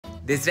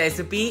This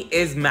recipe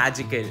is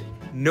magical.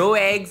 No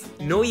eggs,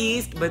 no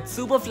yeast, but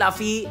super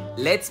fluffy.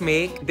 Let's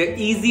make the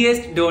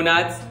easiest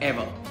donuts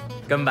ever.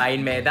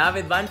 Combine maida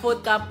with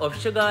 1/4 cup of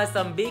sugar,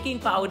 some baking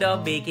powder,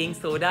 baking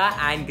soda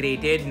and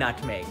grated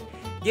nutmeg.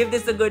 Give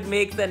this a good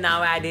mix and now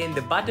add in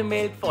the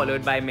buttermilk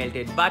followed by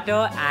melted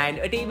butter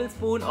and a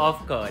tablespoon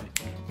of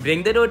curd.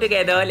 Bring the dough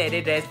together, let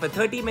it rest for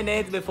 30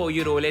 minutes before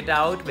you roll it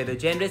out with a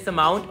generous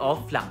amount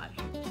of flour.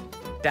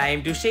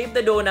 Time to shape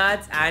the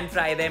donuts and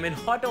fry them in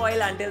hot oil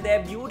until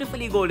they're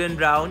beautifully golden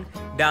brown.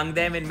 Dunk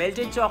them in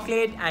melted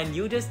chocolate and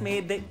you just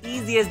made the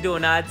easiest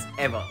donuts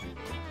ever.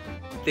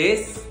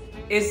 This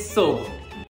is so good.